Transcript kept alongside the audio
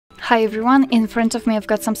Hi everyone, in front of me I've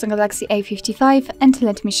got Samsung Galaxy A55 and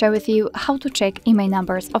let me share with you how to check IMEI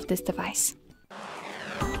numbers of this device.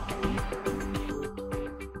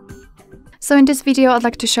 So in this video I'd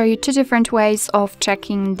like to show you two different ways of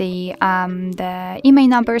checking the IMEI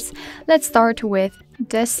numbers. Let's start with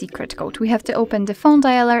the secret code. We have to open the phone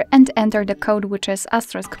dialer and enter the code, which is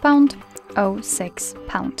 *#06#.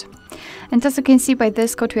 And as you can see by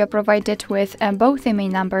this code, we are provided with both IMEI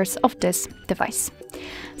numbers of this device.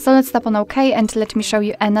 So let's tap on OK and let me show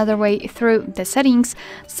you another way through the settings.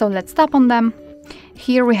 So let's tap on them.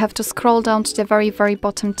 Here we have to scroll down to the very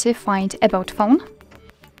bottom to find About Phone.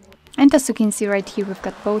 And as you can see right here, we've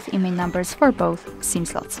got both IMEI numbers for both SIM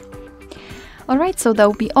slots. Alright, so that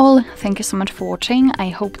will be all. Thank you so much for watching. I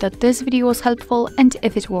hope that this video was helpful, and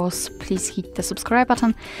if it was, please hit the subscribe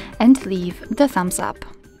button and leave the thumbs up.